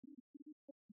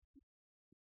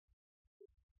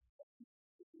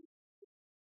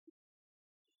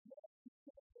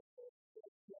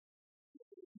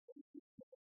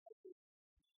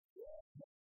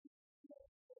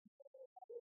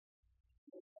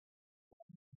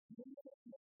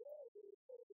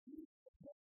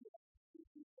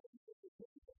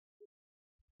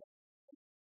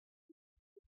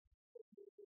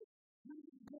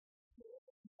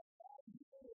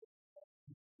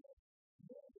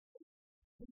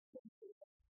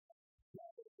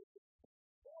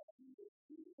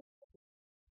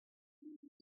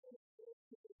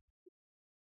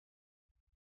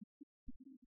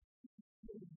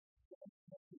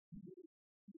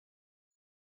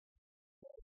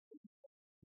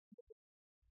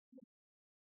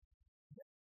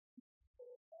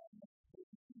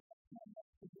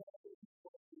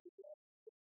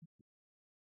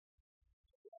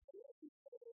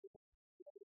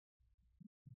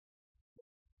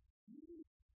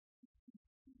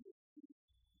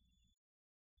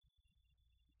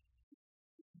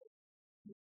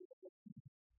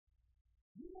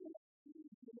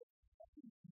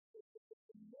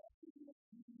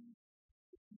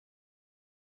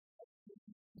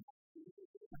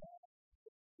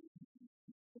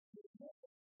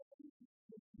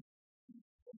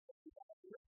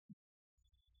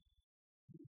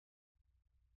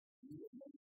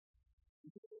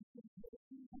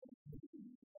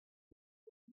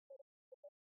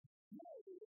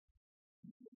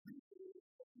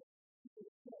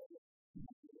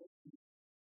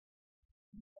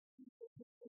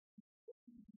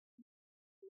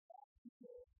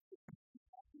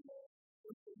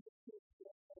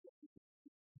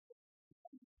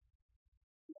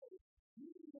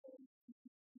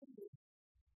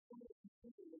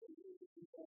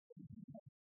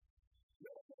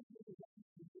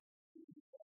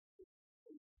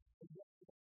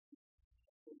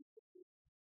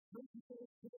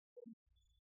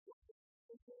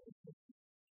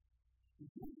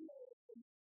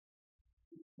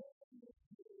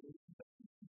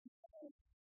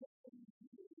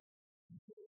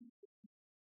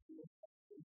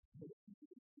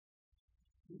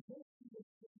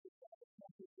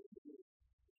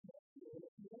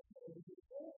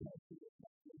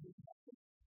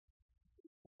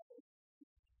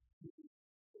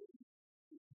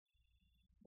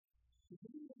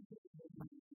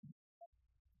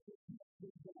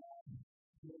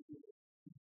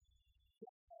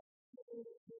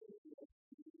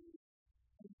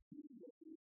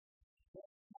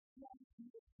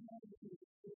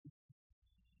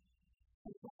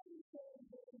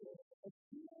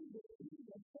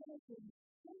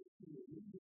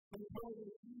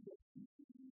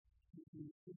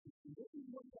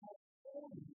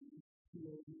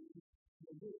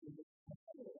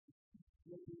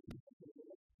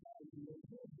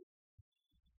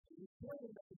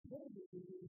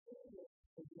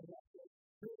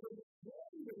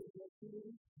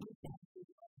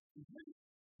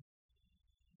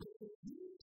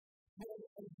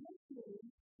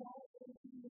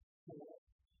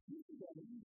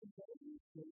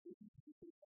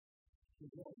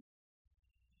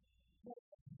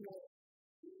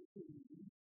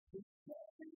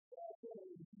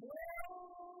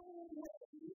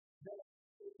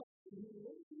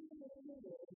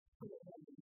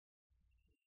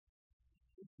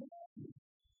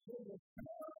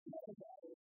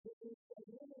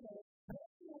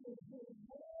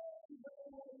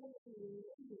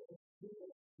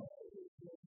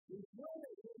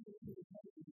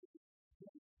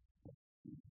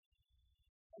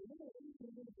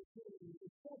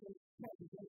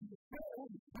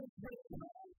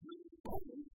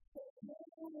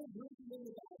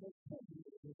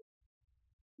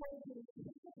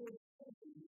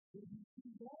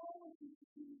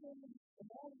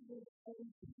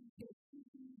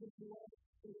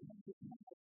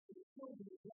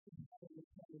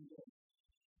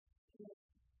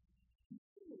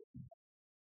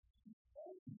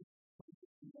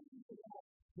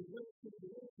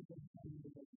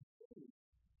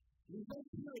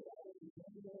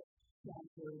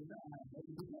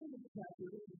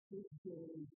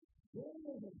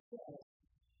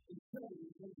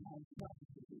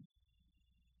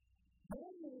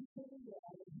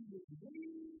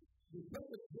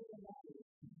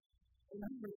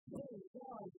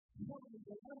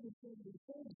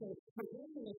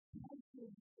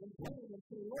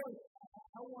Lord,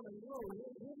 I want to know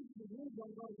when is the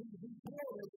Jerusalem going to be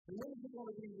destroyed and when is it going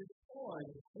to be restored?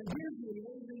 And here's the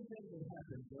amazing thing that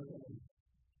happens, okay?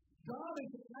 God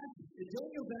is asking,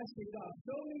 Daniel's asking God,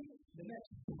 show me the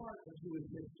next part of Jewish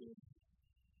history.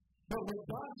 But when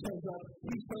God shows up,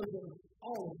 he shows them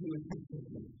all of Jewish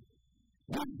history.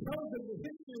 He shows them the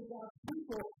history of God's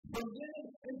people from then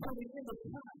until the end of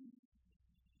time.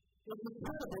 It's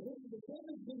incredible. This is the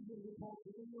famous vision we call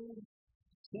the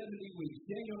 70 weeks.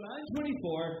 Daniel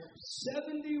 9:24,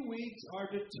 70 weeks are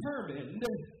determined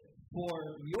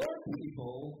for your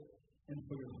people and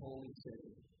for your holy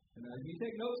city. And now, if you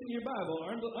take notes in your Bible,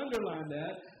 underline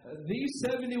that. These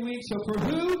 70 weeks are for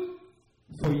who?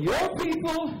 For your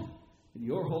people and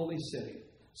your holy city.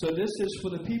 So this is for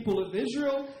the people of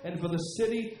Israel and for the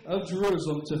city of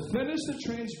Jerusalem to finish the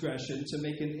transgression, to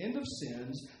make an end of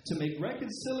sins, to make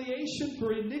reconciliation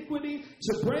for iniquity,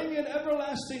 to bring in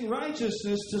everlasting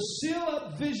righteousness, to seal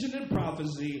up vision and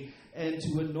prophecy, and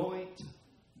to anoint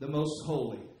the most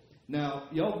holy. Now,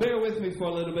 y'all bear with me for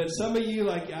a little bit. Some of you,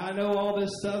 I know all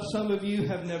this stuff. Some of you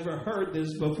have never heard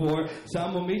this before. So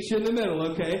I'm going to meet you in the middle,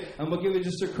 okay? I'm going to give you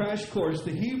just a crash course.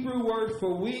 The Hebrew word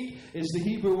for week is the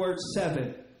Hebrew word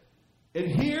 7. And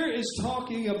here is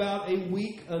talking about a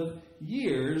week of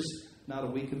years, not a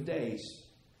week of days.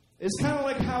 It's kind of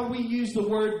like how we use the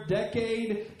word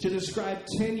decade to describe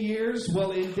 10 years.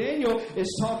 Well, in Daniel, it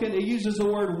uses the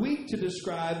word week to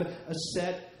describe a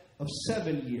set of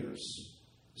 7 years.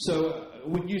 So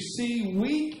when you see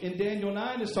week in Daniel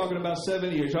 9, it's talking about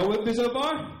 7 years. Y'all with me so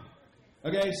far?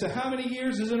 Okay, so how many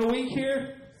years is in a week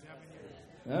here? 7 years.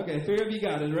 Okay, 3 of you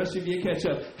got it. The rest of you catch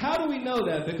up. How do we know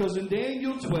that? Because in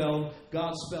Daniel 12,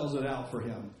 God spells it out for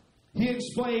him. He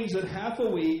explains that half a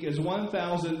week is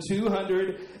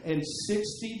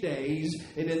 1,260 days.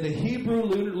 And in the Hebrew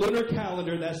lunar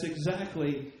calendar, that's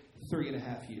exactly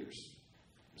 3.5 years.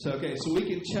 So we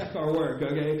can check our work,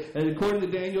 okay? And according to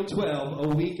Daniel 12, a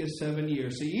week is 7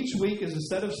 years. So each week is a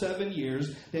set of 7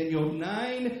 years. Daniel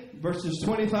 9, verses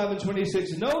 25 and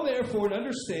 26. Know therefore and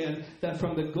understand that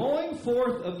from the going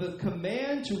forth of the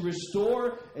command to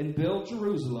restore and build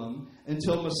Jerusalem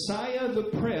until Messiah the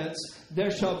Prince,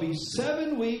 there shall be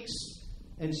 7 weeks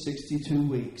and 62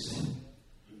 weeks.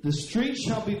 The street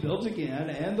shall be built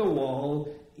again, and the wall,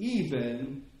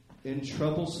 even in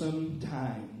troublesome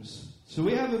times. So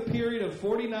we have a period of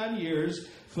 49 years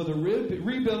for the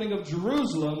rebuilding of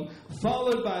Jerusalem,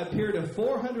 followed by a period of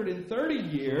 430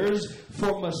 years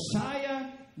for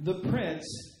Messiah the Prince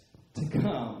to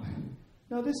come.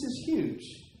 Now this is huge,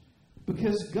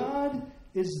 because God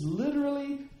is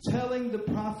literally telling the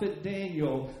prophet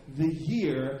Daniel the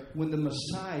year when the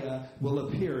Messiah will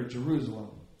appear in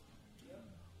Jerusalem.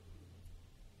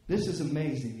 This is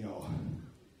amazing, y'all.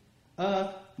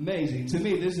 Amazing. To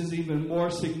me, this is even more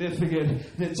significant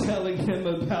than telling him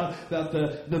about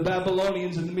the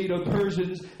Babylonians and the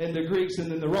Medo-Persians and the Greeks and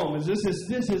then the Romans. This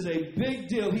is a big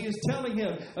deal. He is telling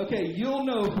him, okay, you'll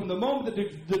know from the moment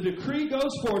that the decree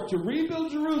goes forth to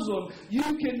rebuild Jerusalem,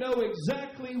 you can know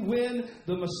exactly when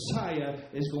the Messiah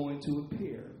is going to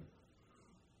appear.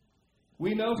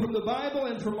 We know from the Bible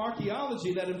and from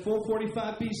archaeology that in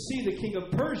 445 BC, the king of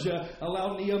Persia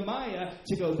allowed Nehemiah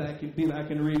to go back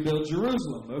and rebuild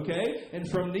Jerusalem, okay? And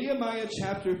from Nehemiah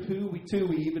chapter 2, we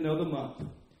even know the month.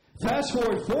 Fast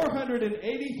forward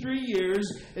 483 years,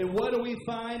 and what do we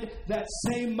find that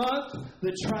same month?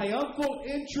 The triumphal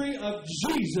entry of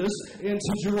Jesus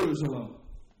into Jerusalem.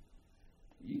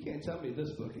 You can't tell me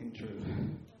this book ain't true.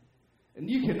 And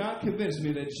you cannot convince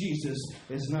me that Jesus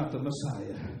is not the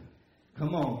Messiah.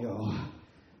 Come on, y'all.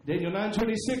 Daniel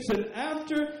 9:26, and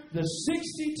after the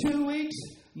 62 weeks,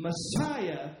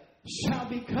 Messiah shall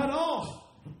be cut off.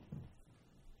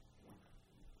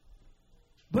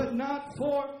 But not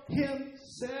for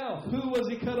himself. Who was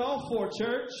he cut off for,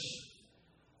 church?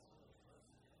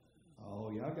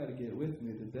 Oh, y'all got to get with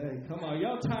me today. Come on,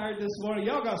 y'all tired this morning?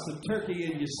 Y'all got some turkey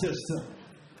in your system.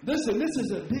 Listen, this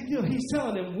is a big deal. He's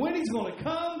telling them when he's going to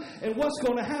come and what's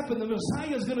going to happen. The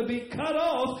Messiah is going to be cut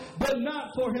off, but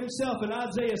not for himself. And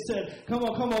Isaiah said, come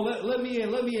on, let me in,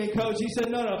 coach. He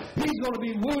said, no, he's going to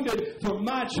be wounded for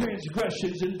my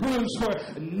transgressions and bruised for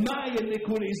my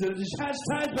iniquities. And the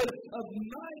chastisement of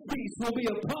my peace will be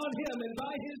upon him, and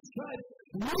by his stripes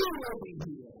we will be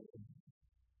healed.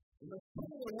 The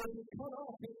Messiah will be cut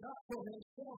off, and not for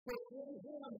himself, but for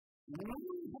him. We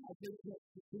have been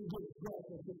justice through his blood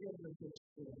and forgiveness of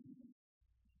sin.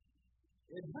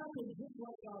 It happens just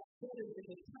like God said it in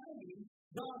the timing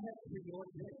God had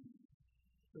preordained.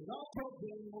 So God told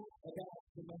Daniel about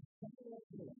the Messiah of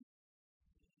sin.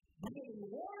 But then he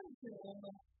warned him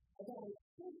about a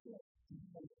different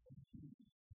type of sin.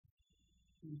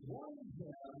 He warned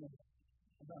them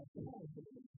about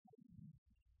counterfeit.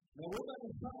 Now we're going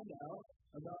to find out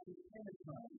about the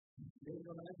Antichrist.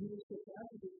 Daniel 9:26,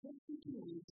 after the 62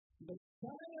 weeks, the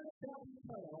Messiah shall be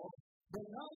cut off, but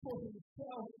not for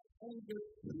himself and the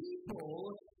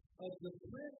people of the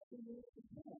prince who is to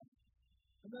come.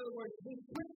 In other words, this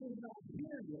prince is not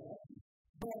here yet,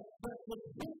 but the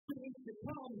prince who is to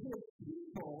come, his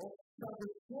people, shall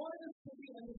destroy the city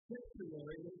and the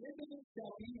sanctuary. The end of it shall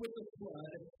be with the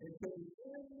flood, until the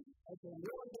end of the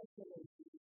war of desolation.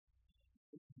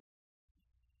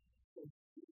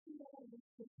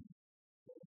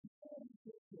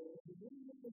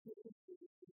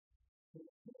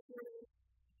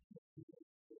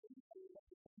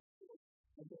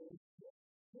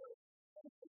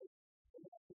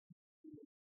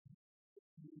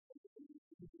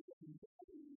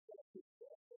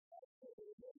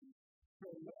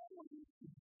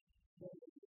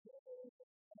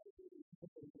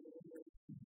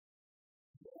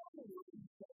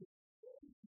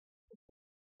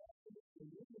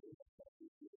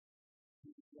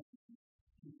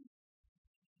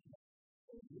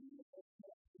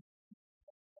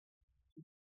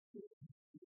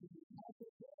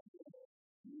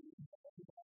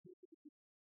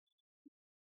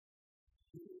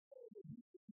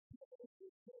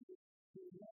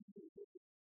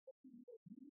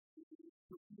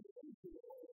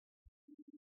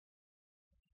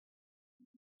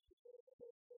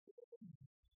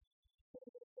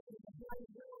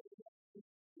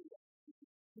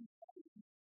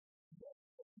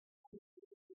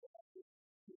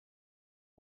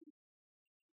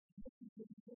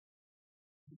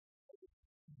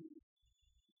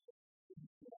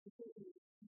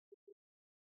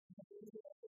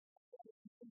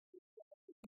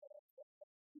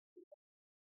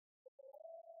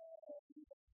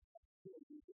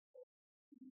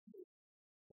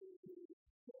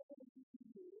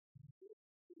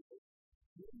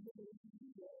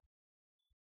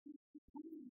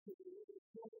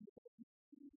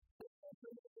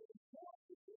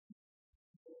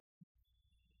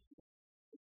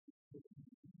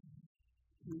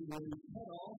 He will be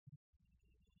cut off,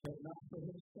 but not for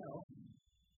himself,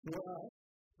 for us,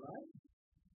 right?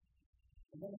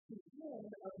 And that's the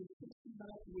end of the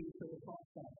 69th week of the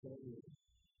Passover year.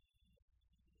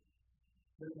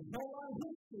 There's a whole lot of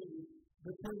history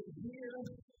between here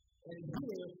and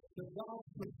here that God's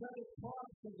prophetic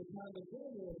promise from the time of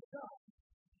Daniel is done.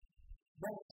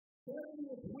 That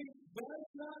 70th week does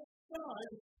not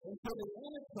start until the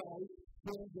Antichrist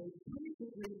brings a peace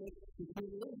agreement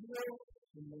between Israel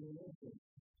and the nation.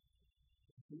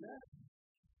 See that?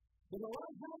 But a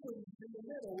lot happens in the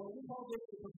middle, where we call this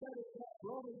the prophetic gap.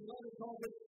 Romans 11 calls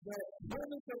it the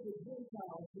promise of the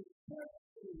Gentiles, the church.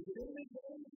 In the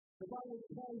days, the Bible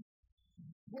calls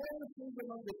prayers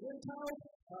among the Gentiles.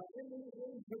 In the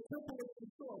days, the temple is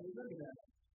destroyed. Remember that.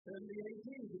 In the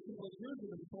 18th, the temple of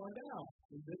Jerusalem is torn down.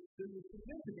 And this is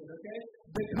significant, okay?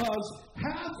 Because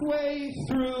halfway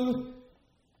through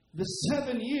the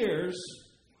 7 years,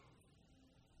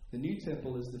 the new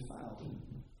temple is defiled.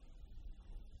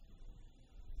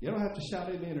 You don't have to shout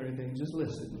amen or anything. Just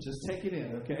listen. Just take it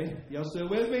in, okay? Y'all still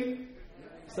with me?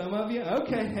 Some of you?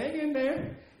 Okay, hang in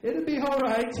there. It'll be all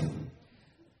right.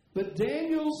 But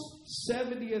Daniel's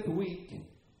 70th week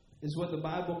is what the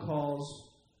Bible calls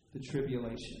the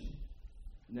tribulation.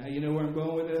 Now you know where I'm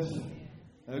going with this?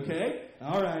 Okay?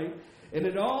 All right. And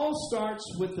it all starts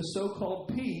with the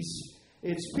so-called peace.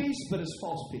 It's peace, but it's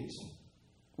false peace.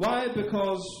 Why?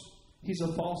 Because he's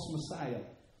a false Messiah.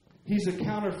 He's a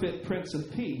counterfeit Prince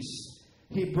of Peace.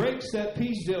 He breaks that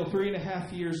peace deal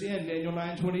 3.5 years in, Daniel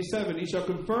 9:27. He shall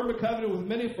confirm a covenant with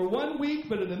many for 1 week,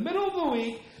 but in the middle of the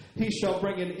week he shall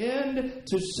bring an end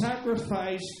to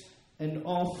sacrifice and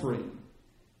offering.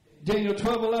 Daniel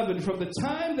 12:11. From the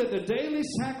time that the daily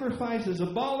sacrifice is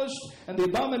abolished and the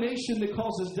abomination that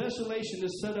causes desolation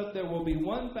is set up, there will be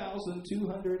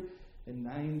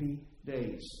 1,290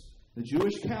 days. The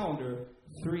Jewish calendar,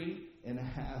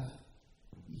 3.5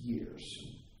 years.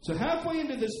 So halfway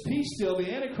into this peace deal,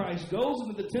 the Antichrist goes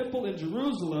into the temple in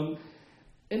Jerusalem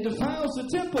and defiles the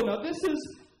temple. Now this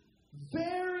is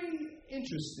very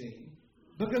interesting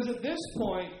because at this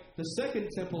point, the second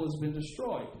temple has been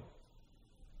destroyed.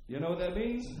 You know what that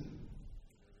means?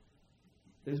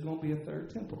 There's going to be a third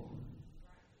temple.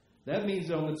 That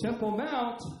means on the Temple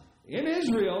Mount in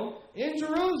Israel, in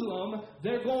Jerusalem,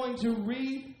 they're going to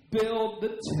rebuild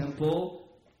the temple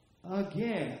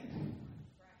again.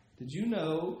 Did you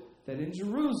know that in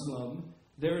Jerusalem,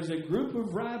 there is a group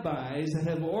of rabbis that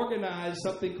have organized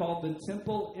something called the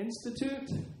Temple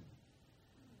Institute?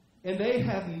 And they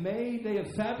have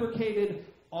fabricated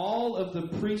all of the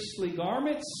priestly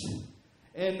garments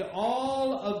and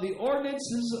all of the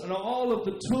ordinances and all of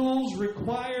the tools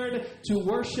required to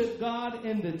worship God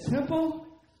in the temple,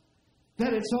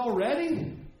 that it's all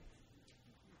ready?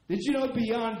 Did you know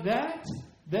beyond that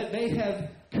they have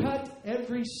cut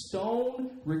every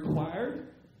stone required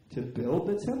to build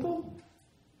the temple?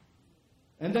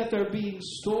 And that they're being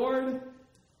stored,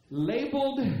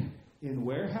 labeled in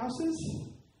warehouses?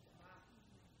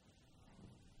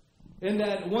 And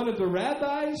that one of the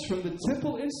rabbis from the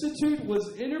Temple Institute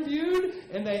was interviewed,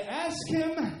 and they asked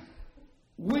him,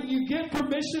 when you get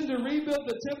permission to rebuild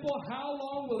the temple, how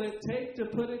long will it take to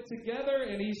put it together?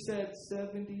 And he said,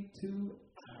 72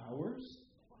 hours.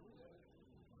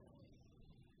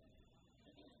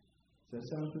 Does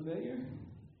that sound familiar?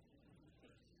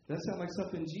 Does that sound like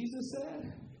something Jesus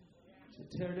said?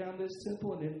 To tear down this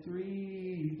temple, and in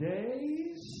 3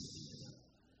 days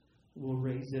we'll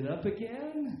raise it up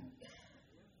again.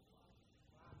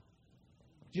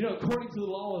 Do you know, according to the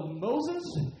law of Moses,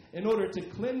 in order to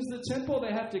cleanse the temple,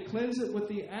 they have to cleanse it with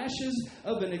the ashes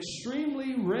of an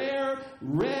extremely rare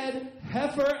red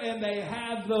heifer, and they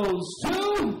have those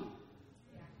too.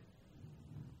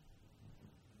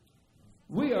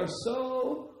 We are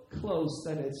so close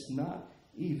that it's not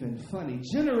even funny.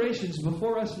 Generations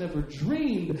before us never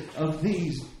dreamed of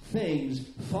these things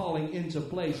falling into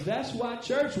place. That's why,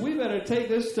 church, we better take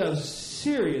this stuff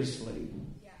seriously.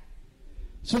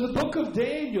 So the book of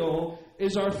Daniel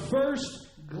is our first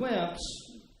glimpse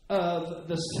of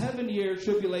the 7-year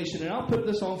tribulation. And I'll put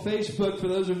this on Facebook for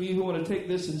those of you who want to take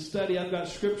this and study. I've got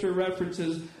scripture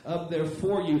references up there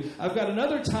for you. I've got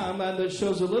another timeline that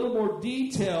shows a little more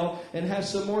detail and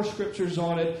has some more scriptures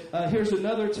on it. Here's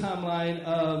another timeline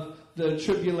of the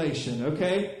tribulation,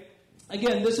 okay?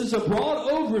 Again, this is a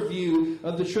broad overview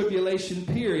of the tribulation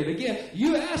period. Again,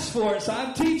 you asked for it, so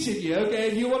I'm teaching you, okay?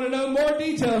 If you want to know more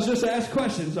details, just ask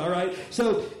questions, all right?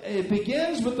 So it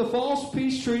begins with the false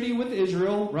peace treaty with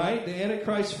Israel, right? The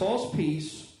Antichrist false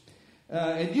peace.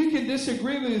 And you can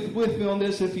disagree with me on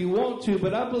this if you want to,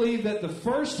 but I believe that the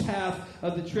first half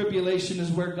of the tribulation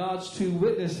is where God's two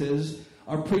witnesses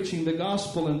are preaching the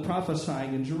gospel and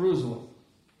prophesying in Jerusalem.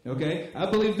 Okay, I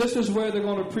believe this is where they're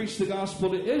going to preach the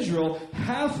gospel to Israel.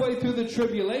 Halfway through the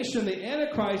tribulation, the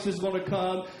Antichrist is going to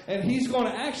come, and he's going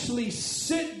to actually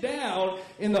sit down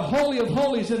in the Holy of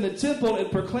Holies in the temple and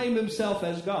proclaim himself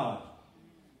as God.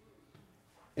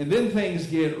 And then things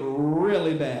get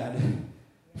really bad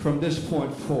from this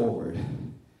point forward.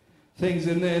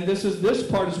 And then this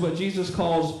part is what Jesus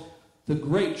calls the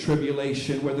Great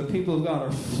Tribulation, where the people of God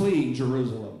are fleeing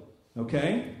Jerusalem.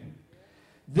 Okay?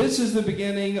 This is the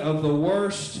beginning of the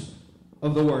worst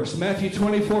of the worst. Matthew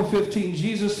 24:15,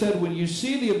 Jesus said, when you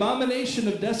see the abomination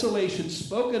of desolation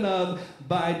spoken of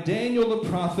by Daniel the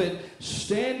prophet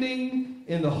standing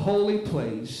in the holy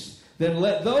place, then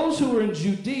let those who are in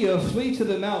Judea flee to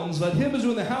the mountains. Let him who's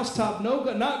in the housetop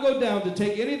not go down to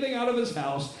take anything out of his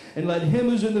house, and let him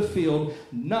who's in the field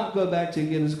not go back to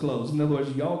get his clothes. In other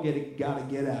words, y'all got to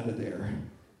get out of there.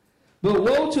 But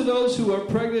woe to those who are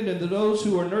pregnant and to those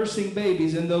who are nursing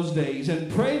babies in those days.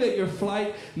 And pray that your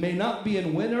flight may not be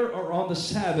in winter or on the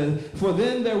Sabbath, for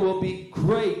then there will be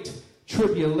great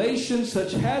tribulation,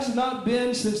 such has not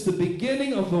been since the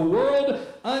beginning of the world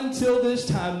until this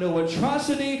time. No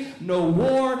atrocity, no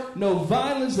war, no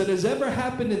violence that has ever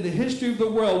happened in the history of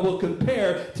the world will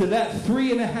compare to that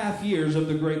 3.5 years of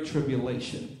the Great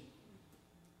Tribulation.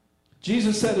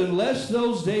 Jesus said, unless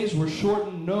those days were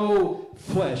shortened, no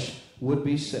flesh would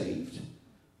be saved.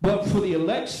 But for the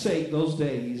elect's sake, those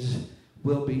days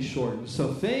will be shortened.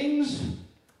 So things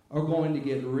are going to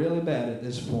get really bad at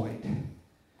this point.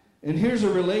 And here's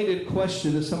a related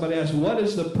question that somebody asked. What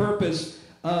is the purpose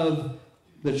of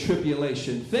the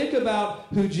tribulation? Think about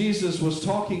who Jesus was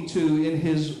talking to in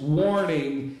his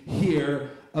warning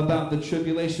here about the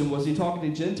tribulation. Was he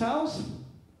talking to Gentiles?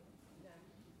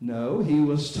 No, he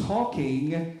was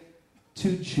talking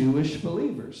to Jewish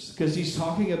believers, because he's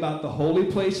talking about the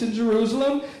holy place in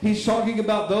Jerusalem. He's talking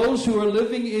about those who are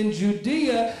living in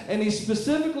Judea, and he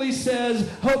specifically says,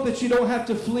 hope that you don't have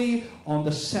to flee on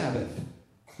the Sabbath,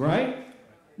 right?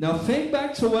 Now think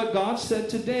back to what God said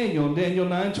to Daniel in Daniel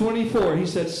 9:24. He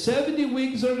said 70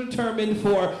 weeks are determined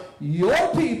for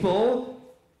your people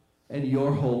and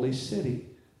your holy city.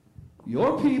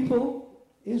 Your people,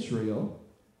 Israel,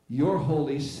 your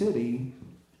holy city,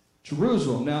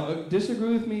 Jerusalem. Now,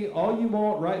 disagree with me all you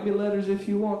want. Write me letters if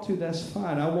you want to. That's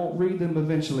fine. I won't read them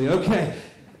eventually. Okay.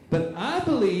 But I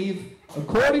believe,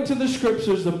 according to the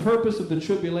scriptures, the purpose of the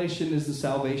tribulation is the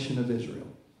salvation of Israel.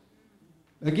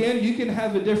 Again, you can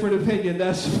have a different opinion,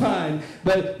 that's fine.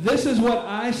 But this is what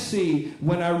I see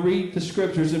when I read the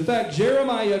scriptures. In fact,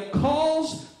 Jeremiah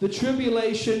calls the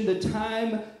tribulation the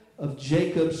time of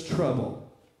Jacob's trouble.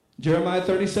 Jeremiah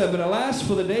 37, alas,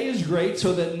 for the day is great,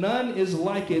 so that none is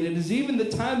like it. It is even the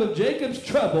time of Jacob's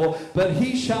trouble, but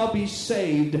he shall be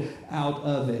saved out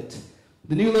of it.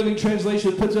 The New Living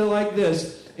Translation puts it like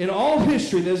this. In all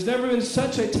history, there's never been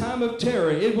such a time of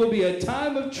terror. It will be a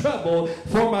time of trouble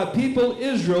for my people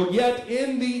Israel, yet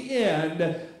in the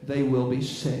end, they will be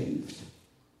saved.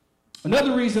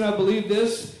 Another reason I believe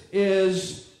this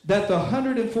is that the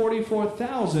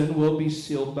 144,000 will be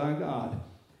sealed by God.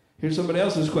 Here's somebody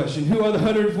else's question. Who are the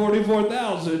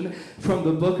 144,000 from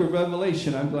the book of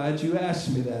Revelation? I'm glad you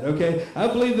asked me that, okay? I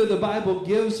believe that the Bible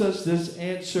gives us this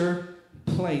answer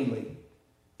plainly.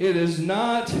 It is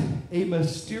not a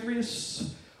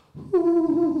mysterious,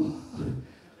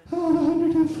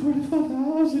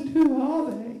 144,000, who are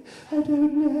they? I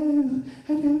don't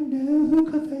know,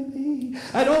 who could they be?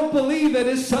 I don't believe that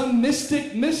it's some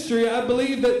mystic mystery. I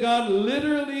believe that God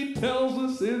literally tells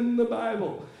us in the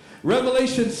Bible.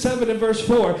 Revelation 7 and verse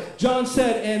 4, John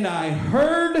said, and I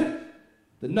heard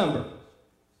the number.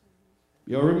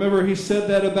 You'll remember he said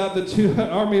that about the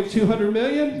army of 200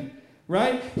 million?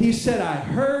 Right? He said, I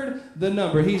heard the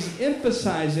number. He's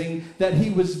emphasizing that he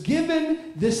was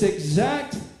given this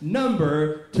exact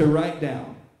number to write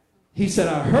down. He said,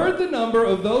 I heard the number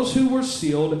of those who were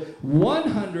sealed,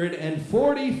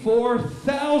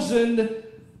 144,000.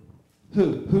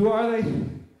 Who are they?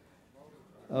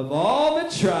 Of all the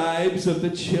tribes of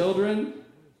the children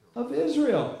of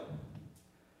Israel.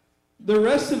 The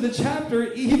rest of the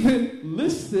chapter even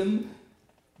lists them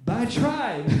by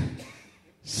tribe.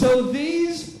 So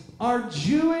these are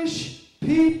Jewish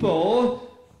people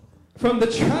from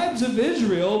the tribes of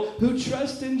Israel who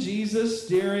trust in Jesus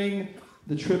during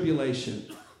the tribulation.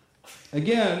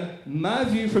 Again, my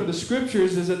view from the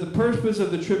scriptures is that the purpose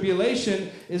of the tribulation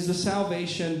is the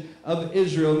salvation of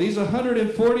Israel. These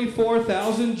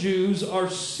 144,000 Jews are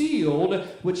sealed,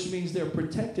 which means they're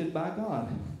protected by God.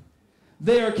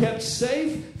 They are kept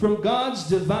safe from God's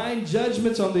divine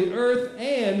judgments on the earth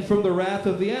and from the wrath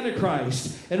of the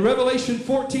Antichrist. And Revelation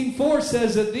 14:4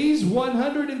 says that these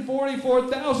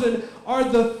 144,000 are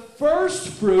the first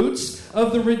fruits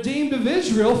of the redeemed of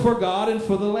Israel for God and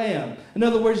for the Lamb. In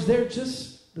other words, they're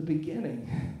just the beginning.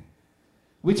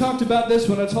 We talked about this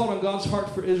when I taught on God's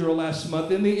heart for Israel last month.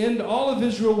 In the end, all of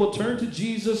Israel will turn to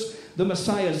Jesus, the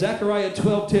Messiah. Zechariah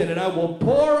 12:10, and I will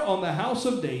pour on the house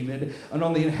of David and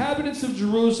on the inhabitants of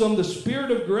Jerusalem the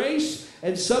spirit of grace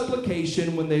and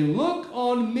supplication when they look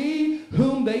on me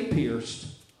whom they pierced.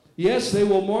 Yes, they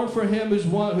will mourn for him as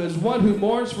one who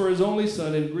mourns for his only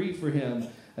son, and grieve for him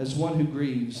as one who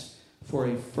grieves for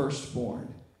a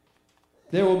firstborn.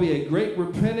 There will be a great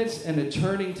repentance and a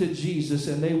turning to Jesus,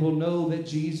 and they will know that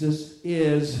Jesus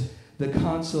is the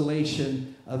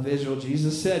consolation of Israel.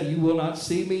 Jesus said, you will not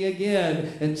see me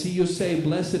again until you say,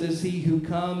 blessed is he who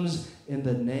comes in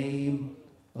the name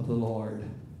of the Lord.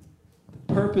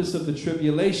 The purpose of the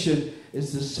tribulation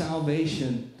is the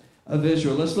salvation of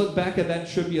Israel. Let's look back at that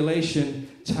tribulation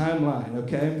timeline,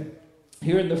 okay?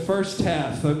 Here in the first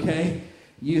half, okay,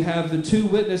 you have the two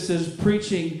witnesses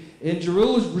preaching in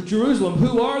Jerusalem.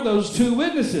 Who are those two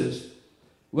witnesses?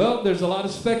 Well, there's a lot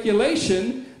of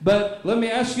speculation, but let me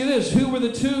ask you this. Who were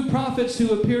the two prophets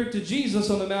who appeared to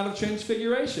Jesus on the Mount of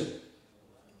Transfiguration?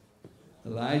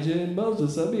 Elijah and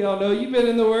Moses. Some of y'all know you've been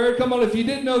in the Word. Come on, if you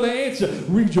didn't know the answer,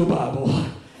 read your Bible.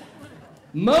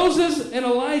 Moses and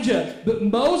Elijah. But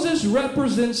Moses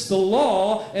represents the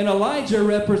law, and Elijah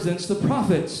represents the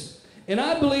prophets. And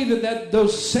I believe that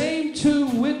those same two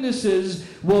witnesses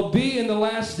will be in the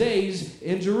last days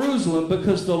in Jerusalem,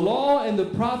 because the law and the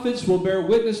prophets will bear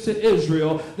witness to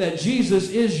Israel that Jesus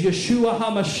is Yeshua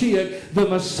HaMashiach, the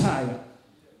Messiah.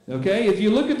 Okay, if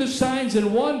you look at the signs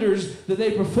and wonders that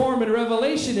they perform in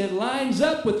Revelation, it lines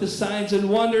up with the signs and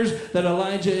wonders that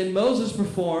Elijah and Moses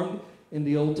performed in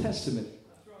the Old Testament.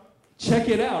 Check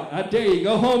it out. I dare you.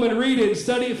 Go home and read it and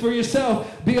study it for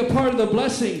yourself. Be a part of the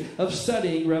blessing of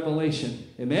studying Revelation.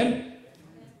 Amen?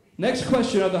 Next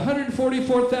question. Are the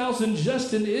 144,000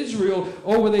 just in Israel,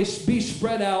 or will they be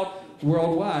spread out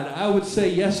worldwide? I would say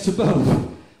yes to both.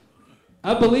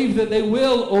 I believe that they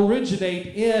will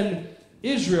originate in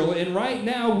Israel. And right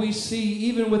now we see,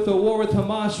 even with the war with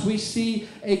Hamas, we see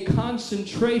a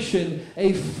concentration,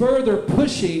 a further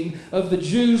pushing of the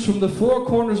Jews from the four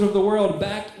corners of the world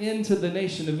back into the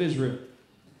nation of Israel.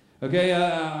 Okay,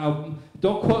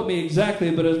 don't quote me exactly,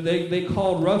 but they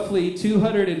called roughly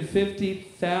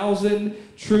 250,000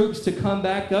 troops to come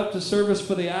back up to service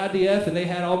for the IDF, and they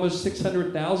had almost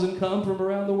 600,000 come from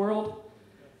around the world.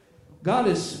 God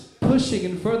is pushing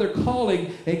and further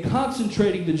calling and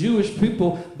concentrating the Jewish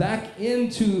people back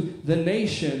into the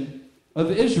nation of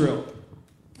Israel.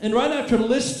 And right after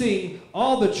listing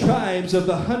all the tribes of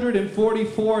the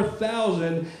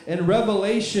 144,000 in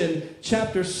Revelation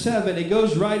chapter 7, it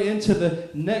goes right into the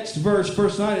next verse,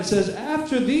 verse 9. It says,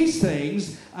 "After these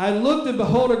things I looked, and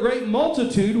behold, a great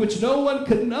multitude, which no one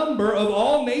could number, of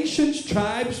all nations,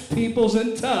 tribes, peoples,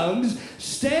 and tongues,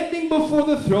 standing before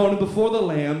the throne and before the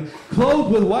Lamb, clothed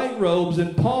with white robes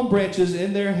and palm branches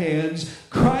in their hands,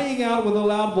 crying out with a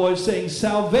loud voice, saying,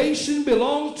 Salvation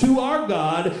belongs to our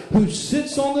God, who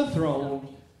sits on the throne,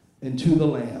 and to the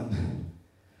Lamb."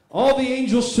 All the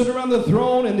angels stood around the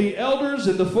throne, and the elders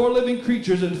and the four living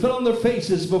creatures, and fell on their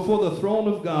faces before the throne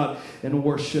of God, and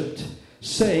worshipped,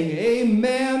 saying,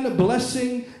 Amen,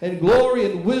 blessing and glory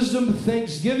and wisdom,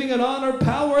 thanksgiving and honor,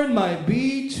 power and might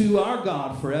be to our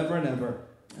God forever and ever.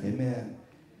 Amen.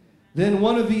 Then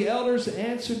one of the elders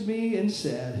answered me and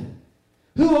said,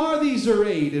 Who are these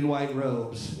arrayed in white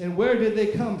robes, and where did they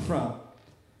come from?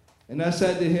 And I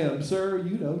said to him, Sir,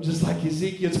 you know, just like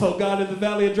Ezekiel told God in the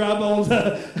valley of dry bones,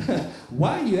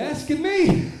 why are you asking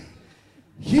me?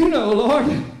 You know,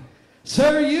 Lord.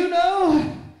 Sir, you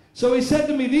know. So he said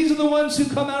to me, These are the ones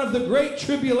who come out of the great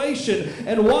tribulation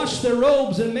and washed their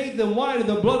robes and made them white in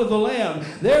the blood of the Lamb.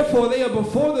 Therefore they are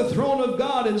before the throne of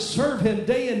God and serve him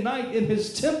day and night in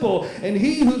his temple. And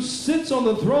he who sits on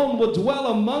the throne will dwell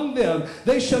among them.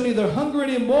 They shall neither hunger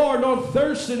any more nor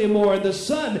thirst any more. And the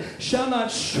sun shall not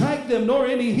strike them nor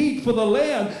any heat. For the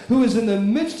Lamb who is in the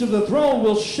midst of the throne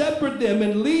will shepherd them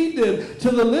and lead them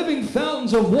to the living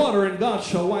fountains of water. And God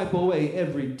shall wipe away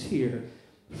every tear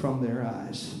from their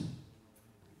eyes.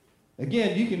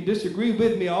 Again, you can disagree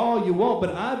with me all you want,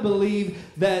 but I believe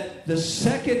that the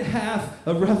second half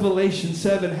of Revelation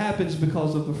 7 happens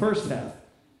because of the first half.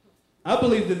 I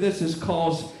believe that this is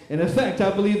cause and effect. I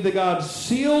believe that God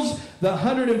seals the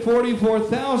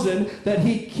 144,000, that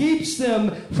he keeps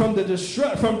them from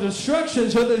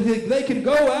destruction so that they can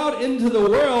go out into the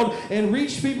world and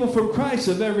reach people from Christ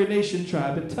of every nation,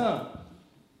 tribe, and tongue.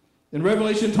 In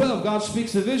Revelation 12, God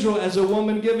speaks of Israel as a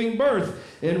woman giving birth.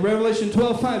 In Revelation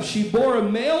 12:5, she bore a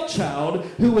male child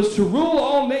who was to rule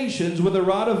all nations with a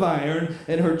rod of iron,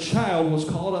 and her child was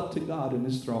called up to God in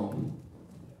his throne.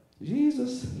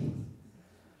 Jesus.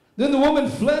 Then the woman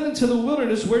fled into the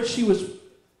wilderness where she was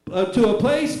to a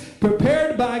place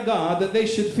prepared by God that they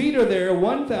should feed her there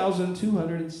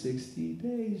 1,260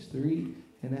 days,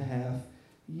 3.5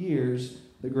 years,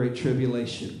 the Great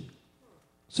Tribulation.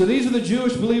 So these are the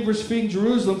Jewish believers fleeing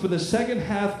Jerusalem for the second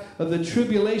half of the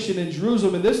tribulation in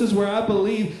Jerusalem. And this is where I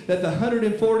believe that the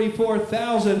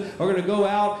 144,000 are going to go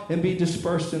out and be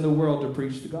dispersed in the world to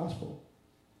preach the gospel.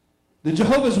 The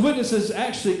Jehovah's Witnesses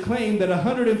actually claim that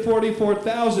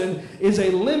 144,000 is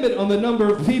a limit on the number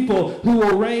of people who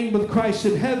will reign with Christ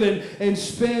in heaven and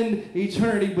spend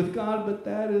eternity with God. But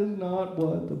that is not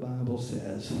what the Bible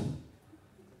says.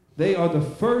 They are the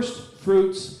first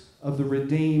fruits of the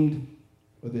redeemed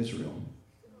of Israel.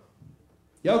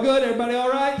 Y'all good? Everybody all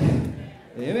right?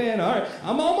 Amen. All right.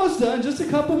 I'm almost done. Just a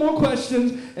couple more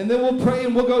questions, and then we'll pray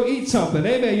and we'll go eat something.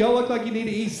 Amen. Y'all look like you need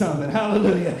to eat something.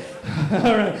 Hallelujah.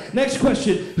 All right. Next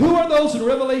question. Who are those in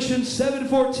Revelation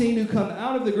 7:14 who come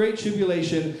out of the great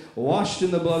tribulation washed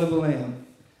in the blood of the Lamb?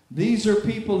 These are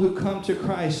people who come to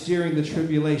Christ during the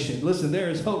tribulation. Listen, there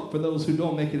is hope for those who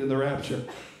don't make it in the rapture.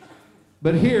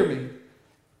 But hear me.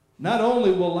 Not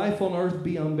only will life on earth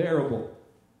be unbearable,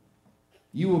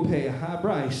 you will pay a high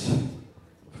price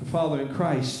for following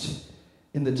Christ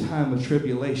in the time of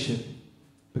tribulation,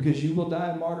 because you will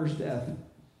die a martyr's death.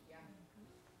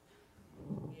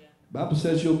 The Bible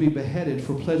says you'll be beheaded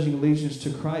for pledging allegiance to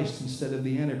Christ instead of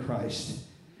the Antichrist.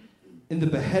 And the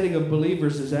beheading of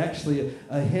believers is actually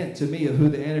a hint to me of who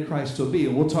the Antichrist will be.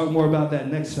 And we'll talk more about that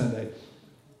next Sunday.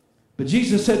 But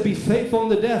Jesus said, be faithful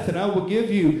unto death, and I will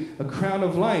give you a crown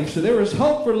of life. So there is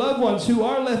hope for loved ones who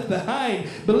are left behind.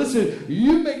 But listen,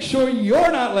 you make sure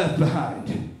you're not left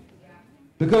behind.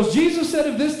 Because Jesus said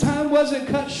if this time wasn't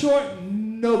cut short,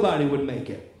 nobody would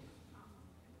make it.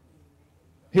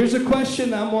 Here's a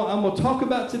question I'm going to talk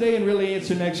about today and really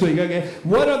answer next week. Okay,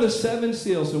 what are the 7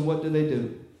 seals and what do they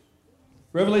do?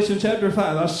 Revelation chapter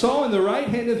 5. I saw in the right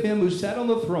hand of him who sat on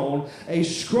the throne a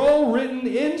scroll written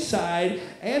inside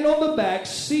and on the back,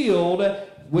 sealed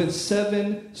with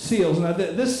 7 seals. Now,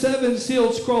 this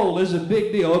 7-sealed scroll is a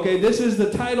big deal. Okay, this is the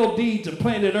title deed to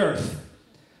planet Earth.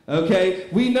 Okay,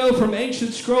 we know from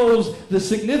ancient scrolls the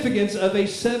significance of a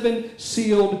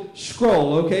 7-sealed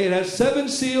scroll. Okay, it has 7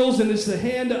 seals and it's the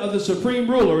hand of the supreme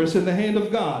ruler. It's in the hand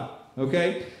of God.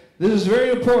 Okay, this is very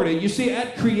important. You see,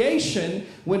 at creation,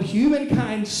 when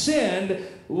humankind sinned,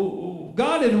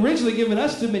 God had originally given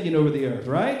us dominion over the earth,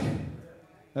 right?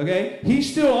 Okay, he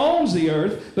still owns the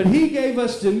earth, but he gave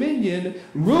us dominion,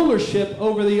 rulership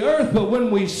over the earth. But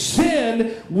when we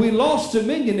sinned, we lost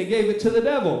dominion and gave it to the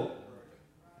devil.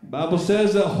 The Bible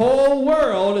says the whole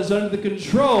world is under the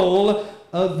control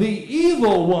of the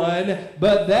evil one,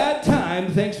 but that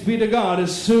time, thanks be to God,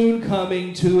 is soon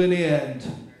coming to an end.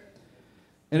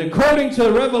 And according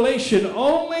to Revelation,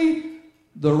 only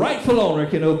the rightful owner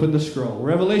can open the scroll.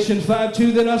 Revelation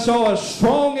 5:2, then I saw a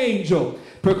strong angel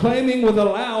proclaiming with a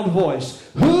loud voice,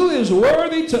 who is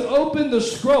worthy to open the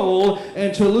scroll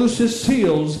and to loose his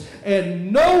seals?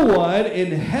 And no one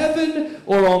in heaven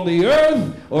or on the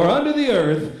earth or under the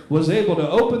earth was able to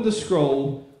open the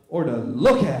scroll or to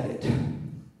look at it.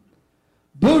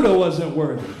 Buddha wasn't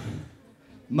worthy.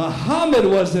 Muhammad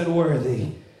wasn't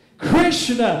worthy.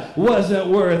 Krishna wasn't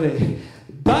worthy.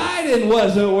 Biden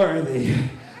wasn't worthy.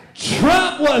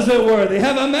 Trump wasn't worthy.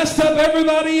 Have I messed up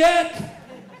everybody yet?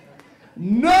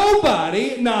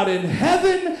 Nobody, not in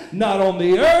heaven, not on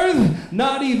the earth,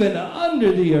 not even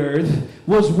under the earth,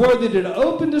 was worthy to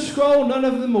open the scroll. None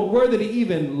of them were worthy to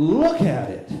even look at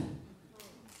it.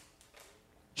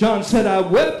 John said, I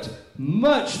wept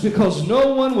much because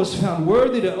no one was found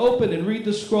worthy to open and read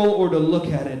the scroll or to look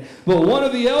at it. But one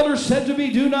of the elders said to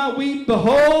me, do not weep.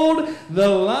 Behold, the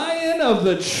Lion of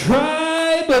the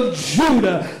tribe of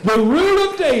Judah, the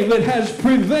Root of David, has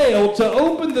prevailed to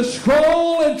open the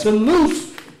scroll and to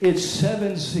loose its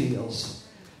 7 seals.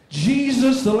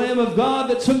 Jesus, the Lamb of God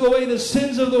that took away the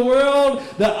sins of the world,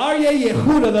 the Aryeh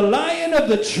Yehuda, the Lion of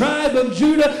the tribe of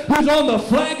Judah, who's on the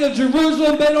flag of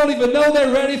Jerusalem. They don't even know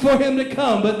they're ready for him to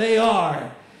come, but they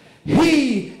are.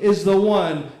 He is the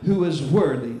one who is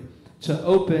worthy to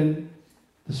open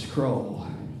the scroll.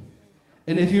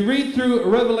 And if you read through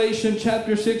Revelation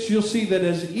chapter 6, you'll see that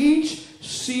as each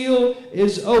seal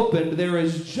is opened, there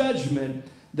is judgment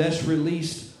that's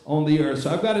released on the earth.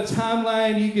 So I've got a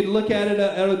timeline. You can look at it.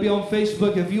 It'll be on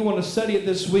Facebook if you want to study it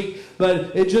this week.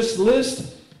 But it just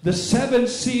lists the 7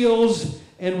 seals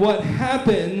and what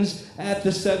happens at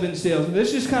the 7 seals. And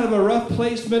this is kind of a rough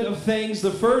placement of things.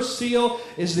 The first seal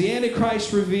is the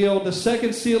Antichrist revealed. The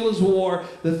second seal is war.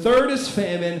 The third is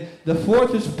famine. The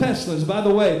fourth is pestilence. By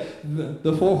the way,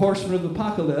 the 4 horsemen of the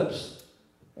apocalypse: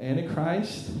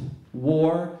 Antichrist,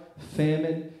 war,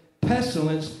 famine,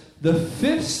 pestilence. The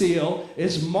 5th seal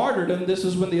is martyrdom. This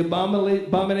is when the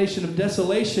abomination of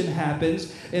desolation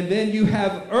happens. And then you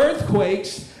have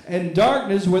earthquakes and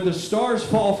darkness where the stars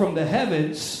fall from the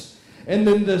heavens. And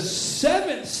then the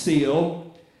 7th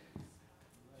seal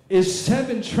is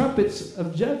 7 trumpets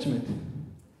of judgment.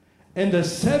 And the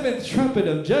 7th trumpet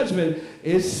of judgment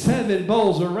is 7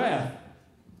 bowls of wrath.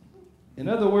 In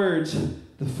other words,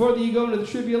 the further you go into the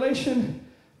tribulation,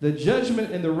 the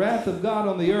judgment and the wrath of God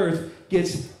on the earth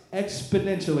gets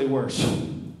exponentially worse.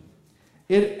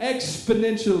 It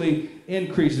exponentially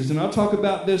increases. And I'll talk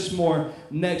about this more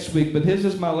next week. But this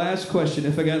is my last question.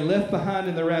 If I got left behind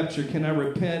in the rapture, can I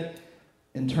repent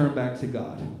and turn back to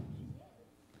God?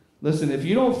 Listen, if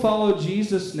you don't follow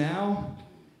Jesus now,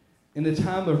 in the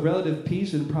time of relative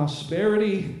peace and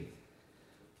prosperity,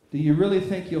 do you really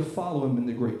think you'll follow him in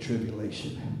the great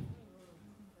tribulation?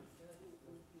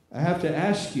 I have to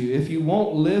ask you, if you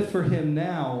won't live for him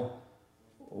now,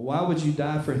 why would you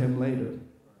die for him later?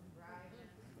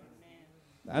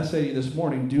 I say to you this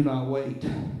morning, do not wait.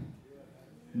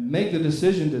 Make the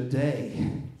decision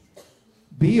today.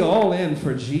 Be all in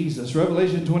for Jesus.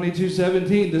 Revelation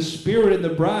 22:17, the Spirit and the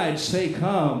bride say,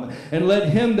 come. And let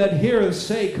him that heareth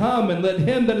say, come. And let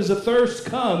him that is athirst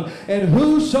come. And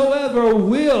whosoever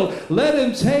will, let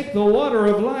him take the water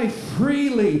of life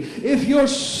freely. If your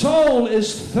soul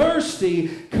is thirsty,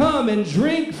 come and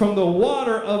drink from the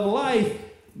water of life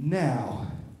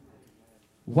now.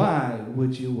 Why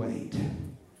would you wait?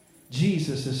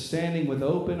 Jesus is standing with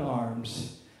open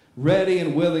arms, ready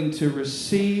and willing to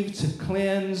receive, to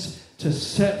cleanse, to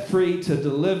set free, to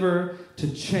deliver,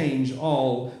 to change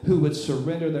all who would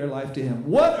surrender their life to him.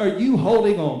 What are you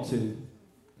holding on to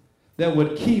that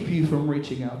would keep you from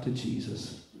reaching out to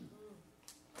Jesus?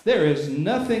 There is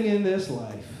nothing in this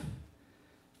life,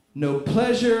 no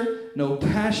pleasure, no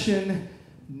passion,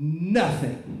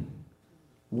 nothing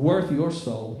worth your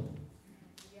soul.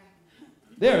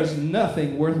 There is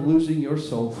nothing worth losing your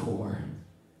soul for.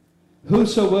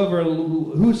 Whosoever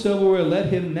will, let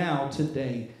him now,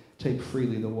 today, take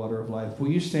freely the water of life. Will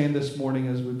you stand this morning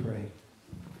as we pray?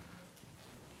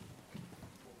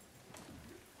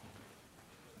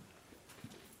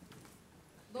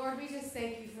 Lord, we just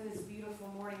thank you for this beautiful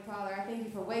morning, Father. I thank you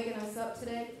for waking us up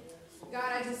today. God,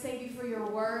 I just thank you for your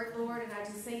word, Lord, and I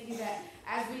just thank you that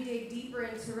as we dig deeper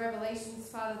into Revelations,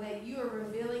 Father, that you are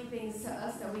revealing things to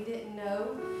us that we didn't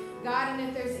know. God, and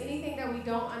if there's anything that we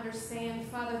don't understand,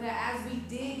 Father, that as we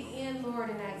dig in, Lord,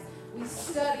 and as we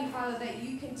study, Father, that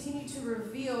you continue to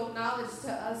reveal knowledge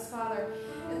to us, Father.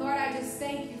 And Lord, I just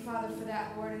thank you, Father, for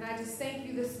that, Lord. And I just thank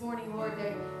you this morning, Lord,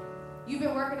 that you've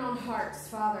been working on hearts,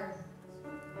 Father.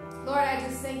 Lord, I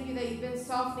just thank you that you've been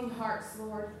softening hearts,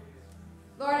 Lord.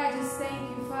 Lord, I just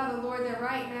thank you, Father, Lord, that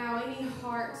right now any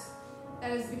heart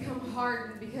that has become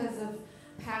hardened because of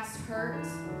past hurt,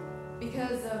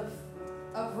 because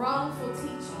of wrongful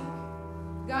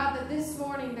teaching, God, that this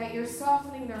morning that you're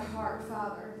softening their heart,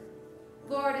 Father.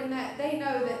 Lord, and that they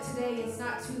know that today is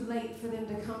not too late for them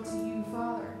to come to you,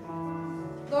 Father.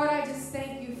 Lord, I just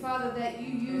thank you, Father, that you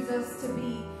use us to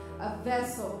be a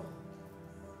vessel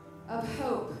of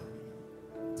hope,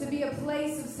 to be a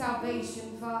place of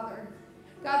salvation, Father.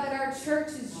 God, that our church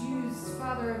is used,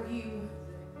 Father, of you.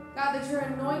 God, that your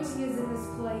anointing is in this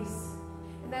place.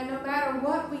 And that no matter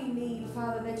what we need,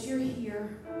 Father, that you're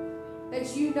here.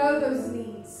 That you know those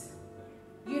needs.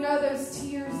 You know those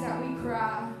tears that we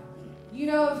cry. You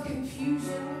know of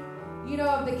confusion. You know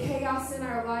of the chaos in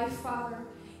our life, Father.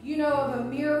 You know of a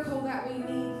miracle that we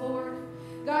need, Lord.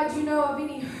 God, you know of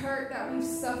any hurt that we've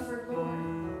suffered, Lord.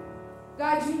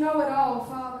 God, you know it all,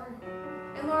 Father.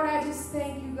 And Lord, I just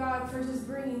thank you, God, for just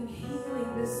bringing healing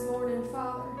this morning,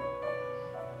 Father.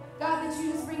 God, that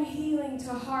you just bring healing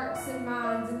to hearts and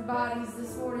minds and bodies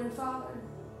this morning, Father.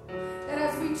 That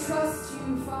as we trust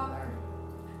you, Father,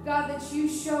 God, that you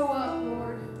show up,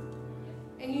 Lord,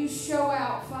 and you show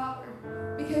out, Father,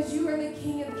 because you are the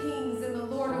King of Kings and the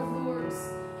Lord of Lords.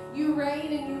 You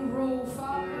reign and you rule,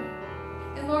 Father.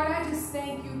 And Lord, I just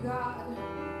thank you, God,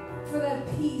 for that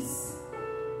peace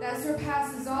that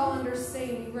surpasses all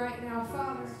understanding right now,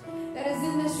 Father, that is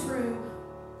in this room.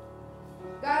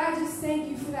 God, I just thank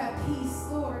you for that peace,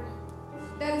 Lord,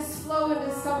 that is flowing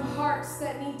to some hearts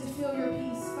that need to feel your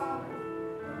peace, Father.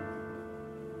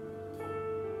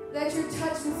 That you're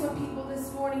touching some people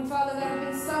this morning, Father, that have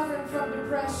been suffering from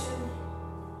depression,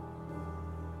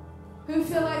 who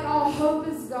feel like all hope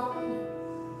is gone.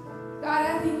 God,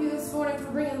 I thank you this morning for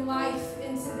bringing life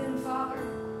into them, Father,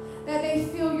 that they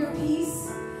feel your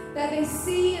peace, that they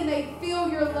see and they feel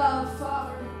your love,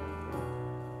 Father.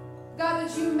 God,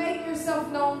 that you make yourself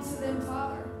known to them,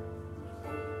 Father.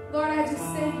 Lord, I just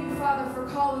thank you, Father, for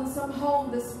calling some home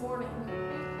this morning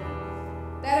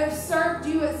that have served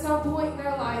you at some point in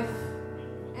their life.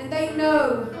 And they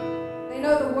know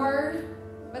the word,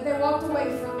 but they walked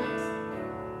away from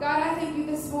it. God, I thank you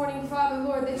this morning, Father,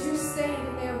 Lord, that you're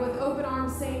standing there with open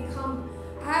arms saying, come,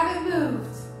 I haven't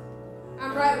moved.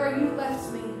 I'm right where you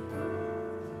left me.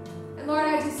 And Lord,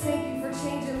 I just thank you for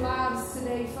changing lives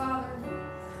today, Father.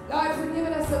 God, for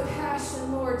giving us a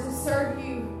passion, Lord, to serve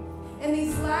you in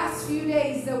these last few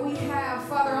days that we have,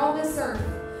 Father, on this earth.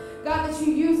 God, that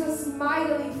you use us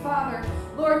mightily, Father,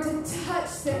 Lord, to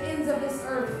touch the ends of this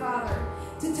earth, Father,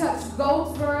 to touch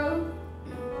Goldsboro,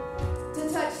 to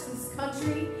touch this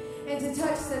country, and to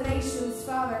touch the nations,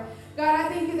 Father. God, I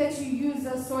thank you that you use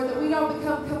us, Lord, that we don't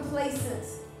become complacent,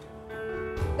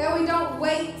 that we don't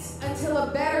wait until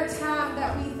a better time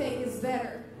that we think is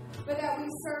better, but that we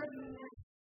serve you.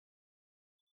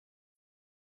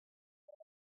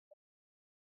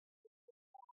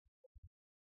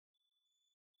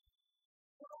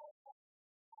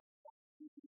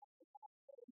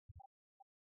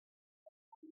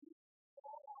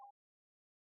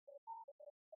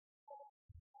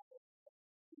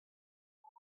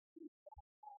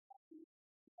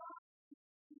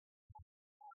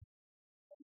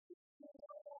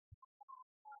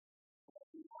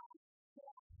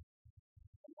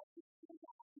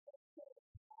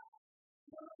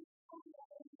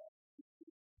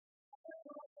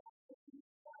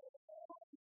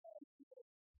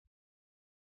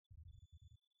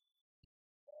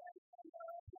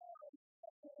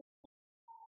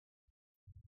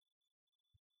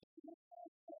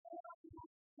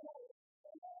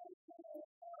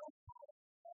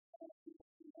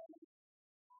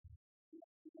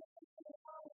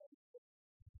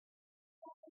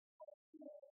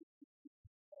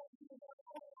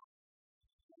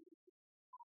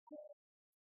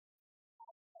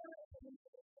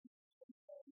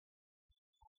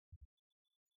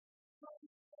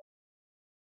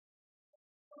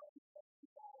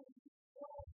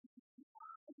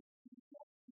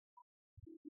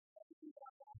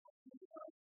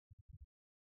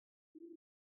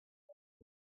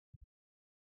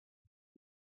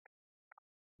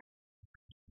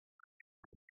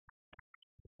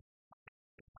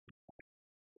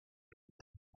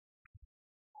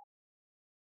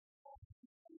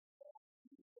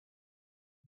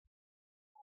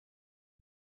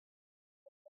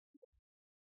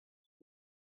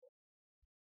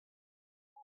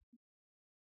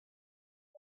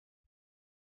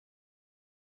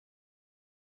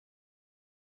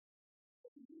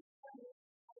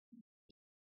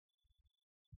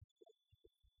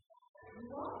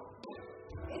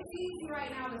 It's easy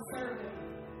right now to serve Him.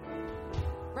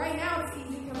 Right now it's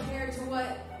easy compared to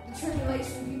what the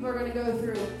tribulation people are going to go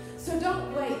through. So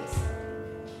don't wait.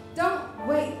 Don't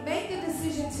wait. Make a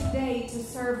decision today to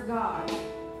serve God.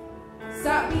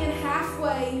 Stop being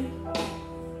halfway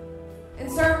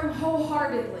and serve Him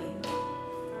wholeheartedly.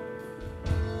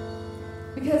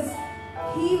 Because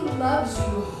He loves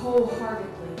you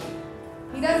wholeheartedly.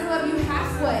 He doesn't love you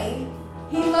halfway.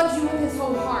 He loves you with His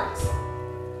whole heart.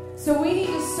 So we need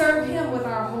to serve Him with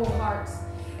our whole heart.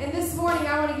 And this morning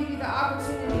I want to give you the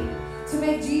opportunity to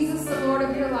make Jesus the Lord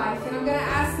of your life. And I'm going to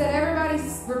ask that everybody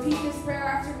repeat this prayer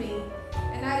after me.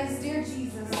 And that is, Dear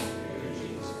Jesus,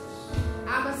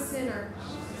 I'm a sinner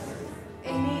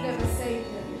in need of a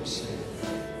Savior.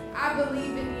 I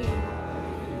believe in you.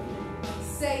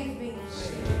 Save me.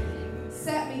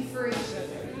 Set me free.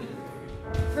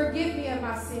 Forgive me of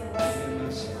my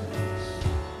sins.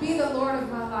 Be the Lord of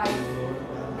my life.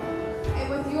 And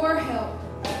with your help,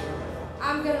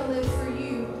 I'm going to live for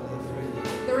you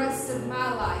the rest of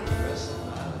my life.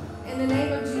 In the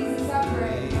name of Jesus, I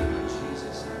pray.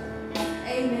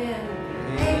 Amen.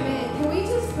 Amen. Can we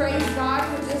just praise